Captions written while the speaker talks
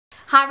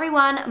Hi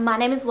everyone, my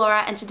name is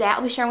Laura and today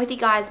I'll be sharing with you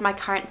guys my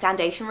current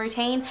foundation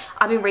routine.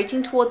 I've been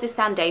reaching towards this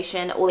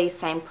foundation, all these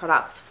same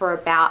products, for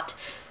about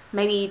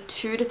maybe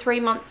 2 to 3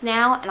 months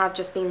now, and I've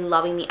just been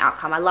loving the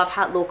outcome. I love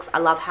how it looks, I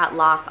love how it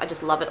lasts, I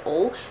just love it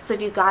all. So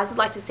if you guys would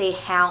like to see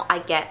how I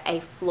get a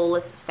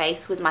flawless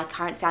face with my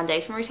current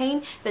foundation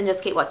routine, then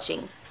just keep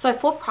watching. So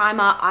for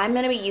primer, I'm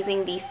going to be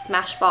using the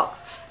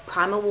Smashbox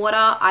primer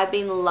water. I've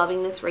been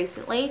loving this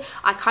recently.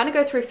 I kind of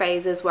go through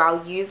phases where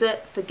I'll use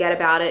it, forget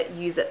about it,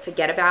 use it,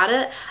 forget about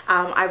it.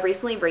 I've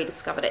recently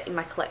rediscovered it in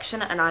my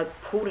collection and I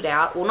pulled it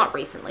out. Well, not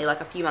recently,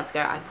 like a few months ago,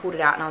 I pulled it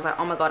out and I was like,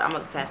 oh my god, I'm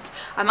obsessed.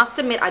 I must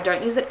admit, I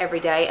don't use it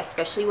every day,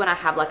 especially when I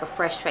have like a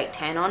fresh fake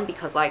tan on,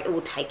 because like it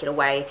will take it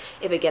away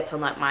if it gets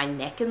on like my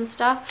neck and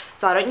stuff.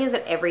 So I don't use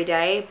it every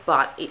day,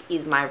 but it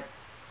is my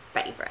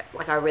favorite.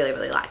 Like I really,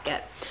 really like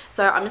it.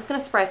 So I'm just going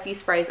to spray a few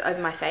sprays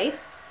over my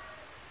face.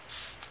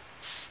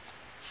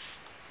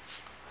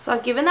 So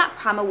I've given that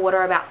primer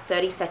water about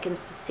 30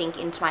 seconds to sink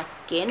into my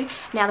skin.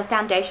 Now the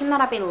foundation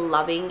that I've been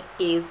loving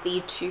is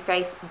the Too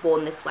Faced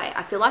Born This Way.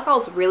 I feel like I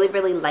was really,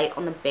 really late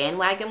on the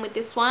bandwagon with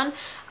this one.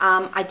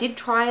 I did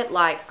try it,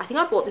 like, I think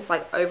I bought this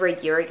like over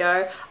a year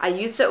ago. I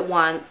used it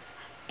once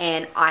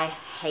and I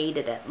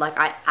hated it. Like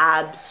I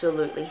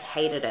absolutely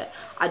hated it.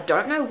 I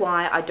don't know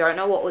why, I don't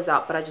know what was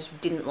up, but I just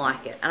didn't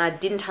like it. And I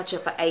didn't touch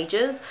it for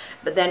ages,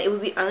 but then it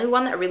was the only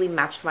one that really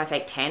matched my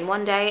fake tan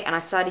one day, and I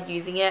started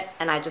using it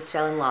and I just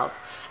fell in love.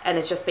 And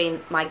it's just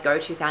been my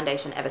go-to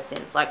foundation ever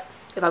since. Like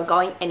if I'm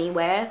going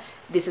anywhere,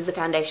 this is the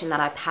foundation that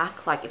I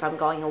pack. Like if I'm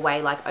going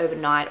away like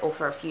overnight or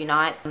for a few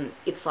nights,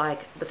 it's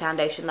like the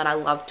foundation that I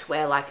love to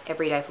wear like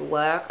every day for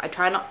work. I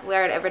try not to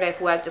wear it every day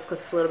for work just because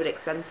it's a little bit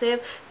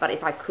expensive, but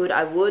if I could,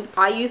 I would.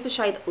 I use the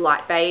shade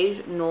Light Beige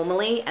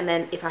normally, and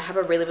then if I have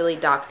a really, really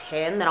dark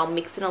tan, then I'll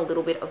mix in a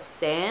little bit of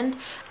sand.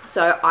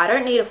 So I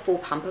don't need a full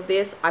pump of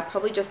this. I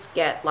probably just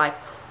get like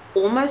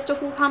almost a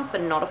full pump,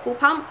 but not a full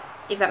pump,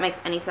 if that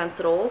makes any sense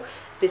at all.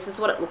 This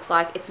is what it looks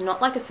like. It's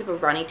not like a super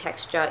runny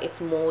texture.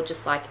 It's more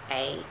just like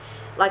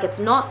it's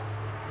not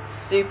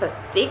super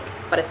thick,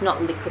 but it's not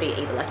liquidy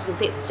either. Like you can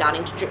see it's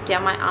starting to drip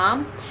down my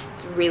arm.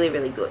 It's really,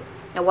 really good.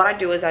 Now what I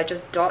do is I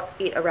just dot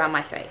it around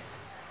my face.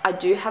 I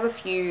do have a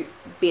few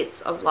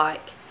bits of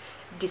like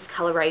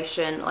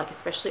discoloration, like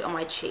especially on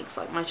my cheeks.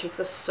 Like my cheeks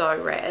are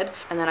so red,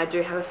 and then I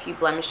do have a few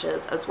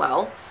blemishes as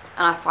well,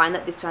 and I find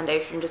that this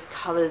foundation just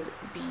covers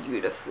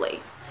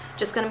beautifully.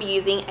 Just going to be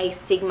using a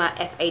Sigma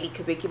F80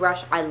 Kabuki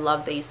brush. I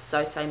love these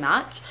so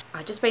much.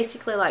 I just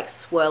basically like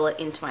swirl it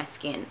into my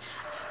skin.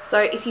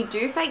 So if you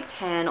do fake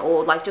tan,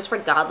 or like just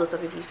regardless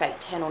of if you fake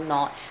tan or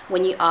not,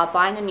 when you are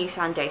buying a new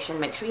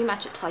foundation, make sure you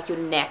match it to like your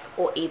neck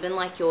or even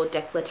like your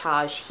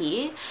décolletage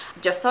here,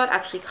 just so it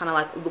actually kind of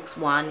like looks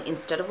one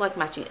instead of like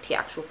matching it to your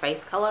actual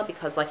face color.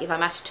 Because like if I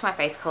match it to my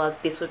face color,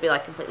 this would be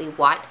like completely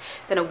white,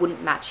 then it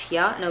wouldn't match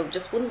here and it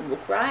just wouldn't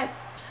look right.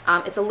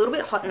 It's a little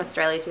bit hot in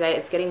Australia today.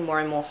 It's getting more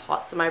and more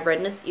hot, so my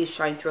redness is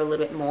showing through a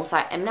little bit more. So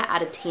I am going to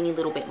add a teeny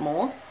little bit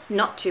more.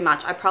 Not too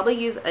much. I probably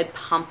use a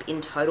pump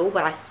in total,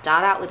 but I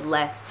start out with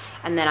less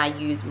and then I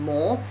use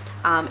more.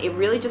 It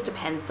really just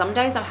depends. Some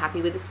days I'm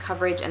happy with this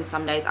coverage and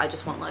some days I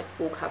just want like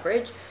full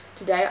coverage.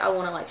 Today I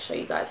want to like show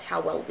you guys how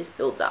well this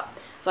builds up.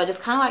 So I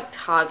just kind of like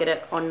target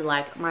it on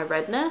like my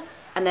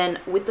redness, and then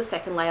with the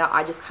second layer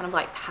I just kind of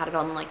like pat it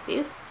on like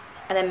this,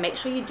 and then make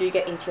sure you do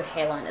get into your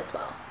hairline as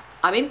well.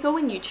 I've been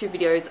filming YouTube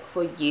videos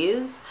for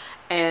years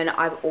and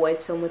I've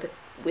always filmed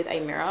with a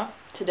mirror.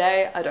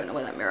 Today, I don't know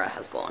where that mirror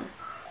has gone,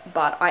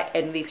 but I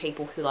envy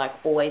people who like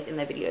always in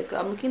their videos go,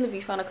 I'm looking in the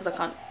viewfinder because I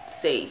can't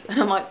see. And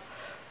I'm like,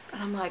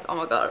 oh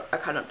my god, I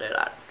cannot do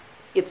that.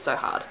 It's so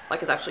hard.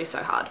 Like it's actually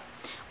so hard.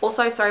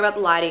 Also, sorry about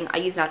the lighting. I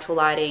use natural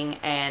lighting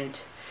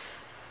and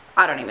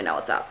I don't even know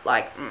what's up.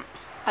 Like,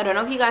 I don't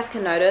know if you guys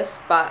can notice,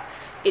 but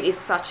it is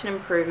such an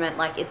improvement.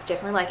 Like it's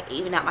definitely like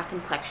even out my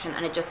complexion,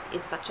 and it just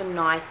is such a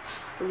nice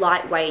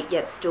lightweight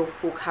yet still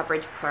full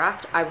coverage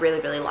product. I really,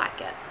 really like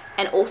it.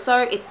 And also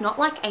it's not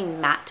like a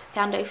matte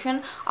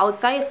foundation. I would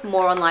say it's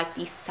more on like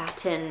the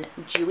satin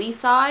dewy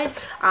side.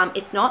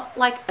 It's not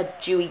like a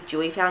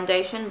dewy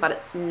foundation, but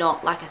it's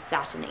not like a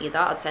satin either.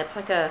 I'd say it's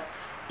like a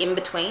in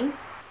between.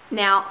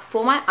 Now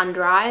for my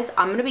under eyes,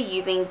 I'm going to be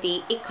using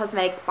the IT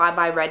Cosmetics Bye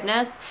Bye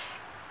Redness.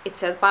 It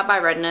says Bye Bye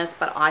Redness,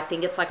 but I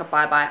think it's like a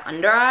Bye Bye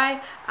Under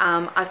Eye.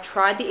 I've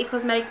tried the IT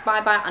Cosmetics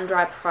Bye Bye Under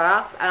Eye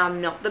products and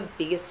I'm not the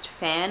biggest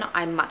fan.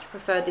 I much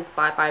prefer this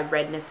Bye Bye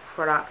Redness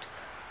product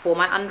for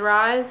my under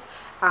eyes.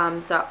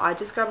 So I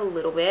just grab a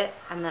little bit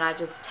and then I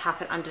just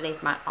tap it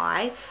underneath my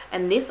eye.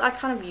 And this I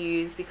kind of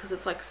use because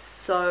it's like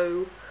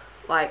so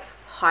like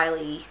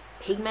highly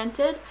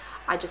pigmented.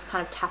 I just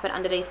kind of tap it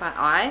underneath my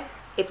eye.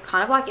 It's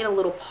kind of like in a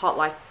little pot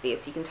like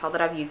this. You can tell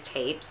that I've used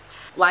heaps.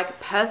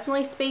 Like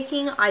personally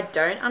speaking, I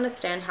don't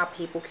understand how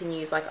people can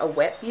use like a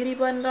wet beauty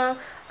blender.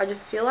 I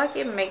just feel like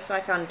it makes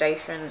my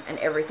foundation and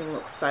everything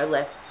look so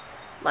less,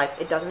 like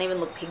it doesn't even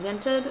look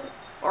pigmented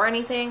or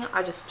anything.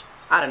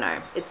 I don't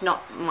know. It's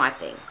not my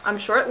thing. I'm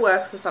sure it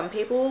works for some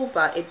people,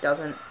 but it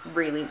doesn't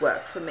really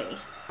work for me.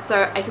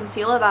 So a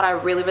concealer that I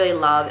really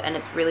love, and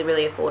it's really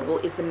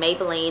affordable, is the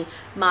Maybelline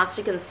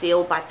Master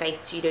Conceal by Face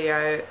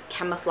Studio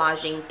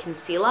Camouflaging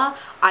Concealer.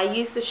 I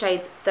use the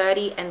shades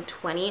 30 and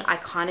 20. I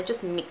kind of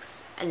just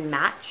mix and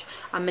match.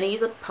 I'm going to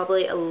use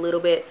probably a little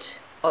bit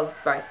of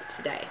both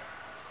today,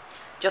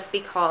 just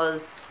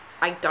because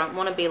I don't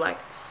want to be like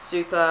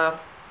super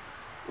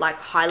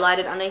like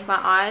highlighted underneath my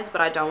eyes,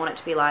 but I don't want it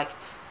to be like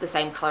the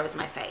same color as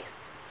my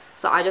face.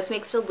 So I just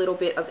mixed a little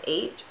bit of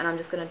each, and I'm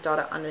just going to dot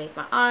it underneath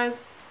my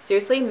eyes.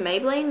 Seriously,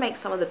 Maybelline makes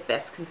some of the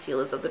best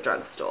concealers of the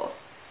drugstore.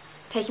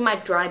 Taking my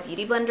dry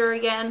beauty blender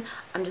again,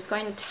 I'm just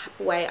going to tap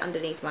away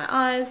underneath my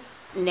eyes.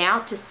 Now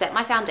to set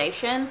my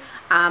foundation,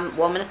 well, I'm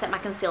going to set my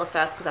concealer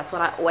first because that's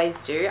what I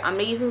always do. I'm going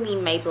to be using the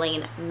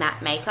Maybelline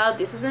Matte Maker.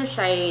 This is in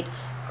shade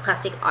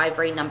Classic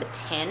Ivory number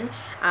 10.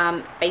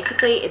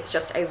 Basically, it's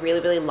just a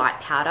really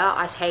light powder.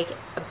 I take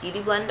a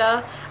beauty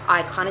blender,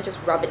 I kind of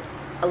just rub it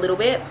a little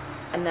bit,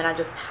 and then I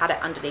just pat it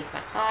underneath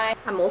my eye.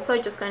 I'm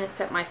also just going to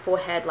set my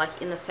forehead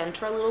like in the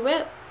center a little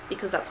bit,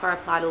 because that's where I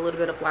applied a little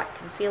bit of light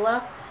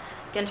concealer.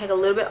 I'm going to take a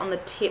little bit on the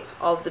tip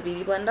of the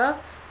beauty blender.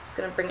 Just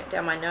going to bring it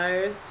down my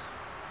nose.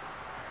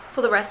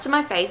 For the rest of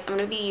my face, I'm going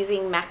to be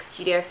using MAC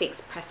Studio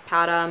Fix Pressed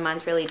Powder.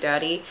 Mine's really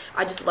dirty.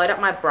 I just load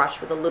up my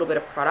brush with a little bit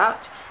of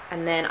product,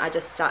 and then I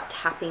just start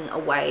tapping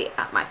away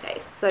at my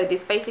face. So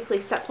this basically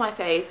sets my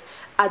face,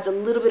 adds a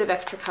little bit of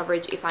extra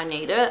coverage if I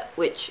need it,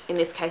 which in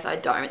this case I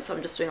don't, so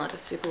I'm just doing like a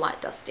super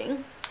light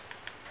dusting.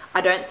 I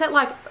don't set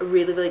like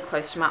really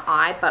close to my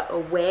eye,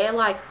 but where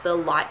like the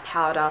light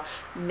powder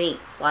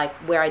meets like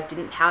where I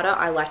didn't powder,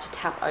 I like to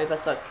tap over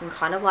so it can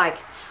kind of like,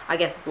 I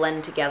guess,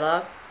 blend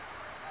together.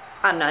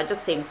 I don't know, it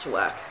just seems to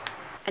work.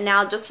 And now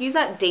I'll just use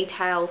that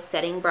detail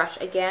setting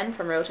brush again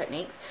from Real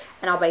Techniques,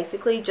 and I'll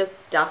basically just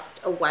dust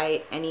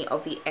away any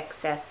of the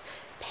excess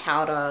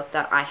powder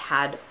that I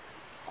had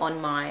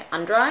on my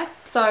under eye.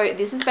 So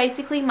this is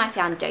basically my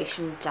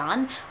foundation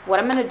done.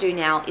 What I'm going to do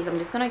now is I'm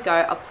just going to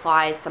go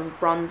apply some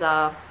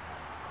bronzer,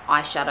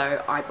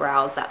 eyeshadow,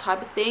 eyebrows, that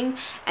type of thing,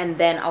 and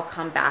then I'll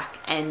come back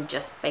and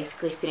just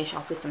basically finish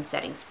off with some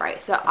setting spray.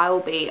 So I will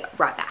be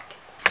right back.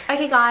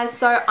 Okay guys,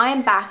 so I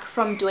am back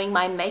from doing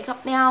my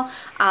makeup now.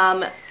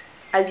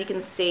 As you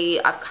can see,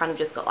 I've kind of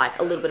just got like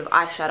a little bit of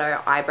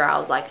eyeshadow,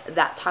 eyebrows, like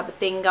that type of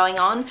thing going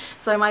on.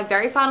 So my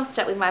very final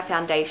step with my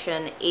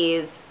foundation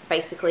is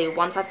basically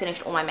once I've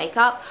finished all my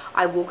makeup,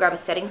 I will grab a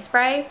setting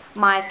spray.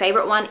 My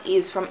favorite one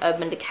is from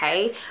Urban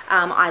Decay.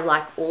 I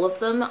like all of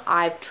them.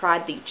 I've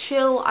tried the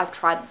Chill, I've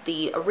tried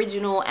the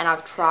Original, and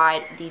I've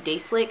tried the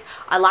De-Slick.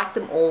 I like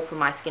them all for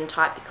my skin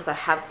type because I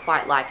have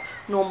quite like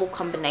normal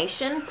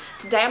combination.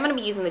 Today I'm going to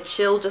be using the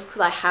Chill just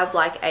because I have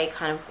like a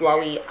kind of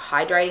glowy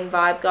hydrating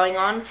vibe going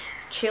on.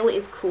 Chill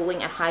is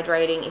cooling and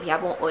hydrating. If you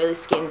have more oily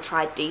skin,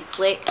 try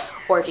De-Slick,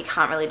 or if you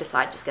can't really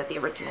decide, just get the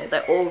Original.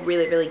 They're all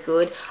really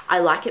good. I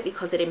like it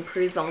because it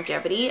improves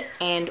longevity,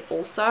 and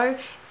also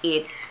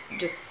it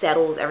just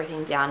settles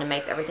everything down and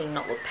makes everything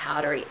not look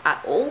powdery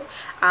at all.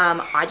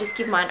 I just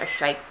give mine a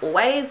shake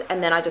always,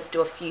 and then I just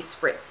do a few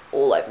spritz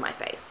all over my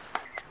face.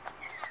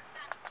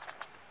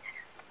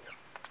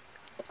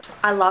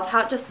 I love how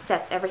it just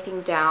sets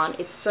everything down.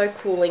 It's so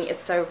cooling,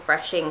 it's so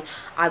refreshing.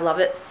 I love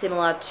it,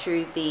 similar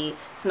to the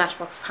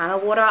Smashbox Primer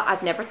Water.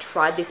 I've never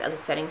tried this as a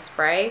setting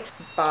spray,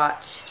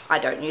 but I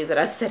don't use it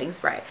as a setting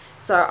spray.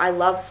 So I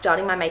love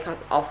starting my makeup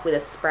off with a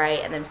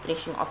spray and then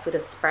finishing off with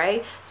a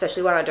spray,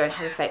 especially when I don't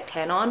have a fake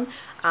tan on.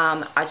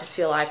 I just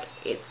feel like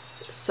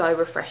it's so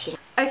refreshing.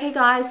 Okay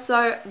guys,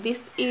 so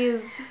this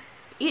is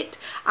it.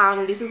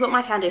 This is what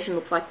my foundation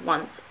looks like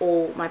once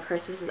all my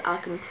processes are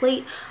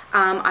complete.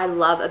 I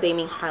love a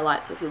beaming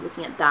highlight, so if you're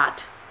looking at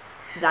that,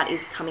 that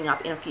is coming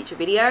up in a future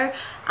video.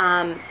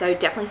 So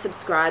definitely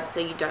subscribe so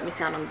you don't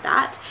miss out on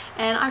that.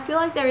 And I feel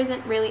like there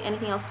isn't really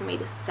anything else for me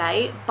to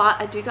say,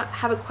 but I do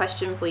have a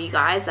question for you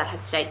guys that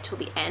have stayed till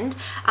the end.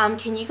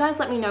 Can you guys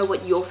let me know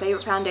what your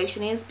favorite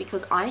foundation is?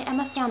 Because I am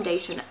a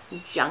foundation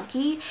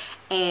junkie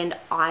and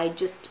I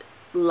just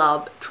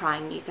love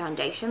trying new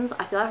foundations.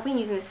 I feel like I've been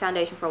using this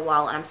foundation for a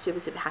while and I'm super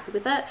happy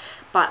with it,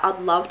 but I'd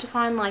love to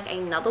find like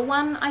another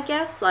one, I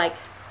guess. Like,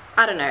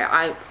 I don't know,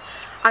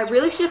 I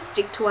really should just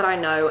stick to what I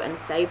know and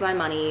save my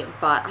money,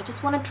 but I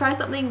just want to try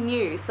something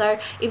new. So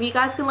if you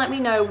guys can let me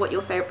know what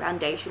your favorite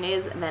foundation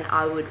is, then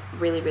I would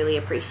really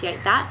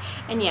appreciate that.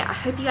 And yeah, I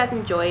hope you guys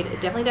enjoyed.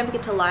 Definitely don't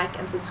forget to like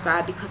and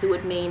subscribe because it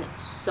would mean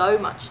so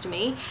much to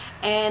me.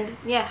 And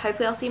yeah,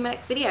 hopefully I'll see you in my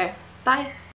next video. Bye.